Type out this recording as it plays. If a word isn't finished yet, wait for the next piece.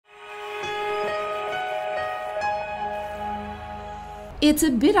It's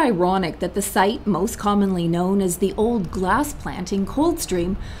a bit ironic that the site, most commonly known as the old glass plant in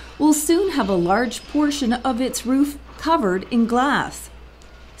Coldstream, will soon have a large portion of its roof covered in glass.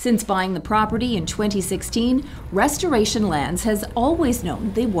 Since buying the property in 2016, Restoration Lands has always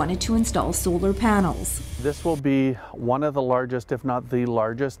known they wanted to install solar panels. This will be one of the largest, if not the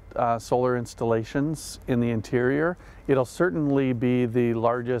largest, solar installations in the interior. It'll certainly be the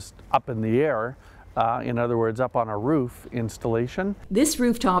largest up in the air. In other words, up on a roof installation. This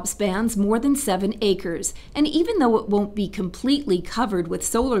rooftop spans more than 7 acres, and even though it won't be completely covered with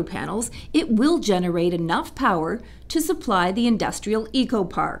solar panels, it will generate enough power to supply the industrial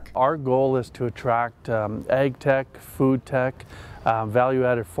eco-park. Our goal is to attract ag tech, food tech,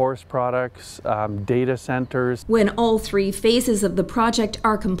 value-added forest products, data centers. When all 3 phases of the project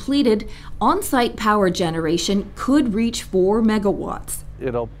are completed, on-site power generation could reach 4 megawatts.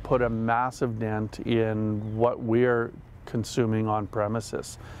 It'll put a massive dent in what we're consuming on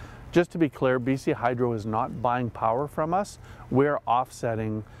premises. Just to be clear, BC Hydro is not buying power from us. We're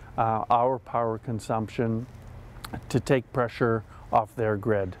offsetting our power consumption to take pressure off their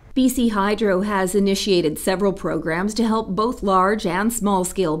grid. BC Hydro has initiated several programs to help both large and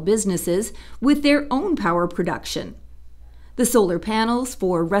small-scale businesses with their own power production. The solar panels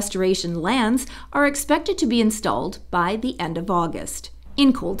for Restoration Lands are expected to be installed by the end of August.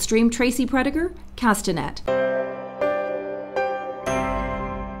 In Coldstream, Tracy Prediger, Castanet.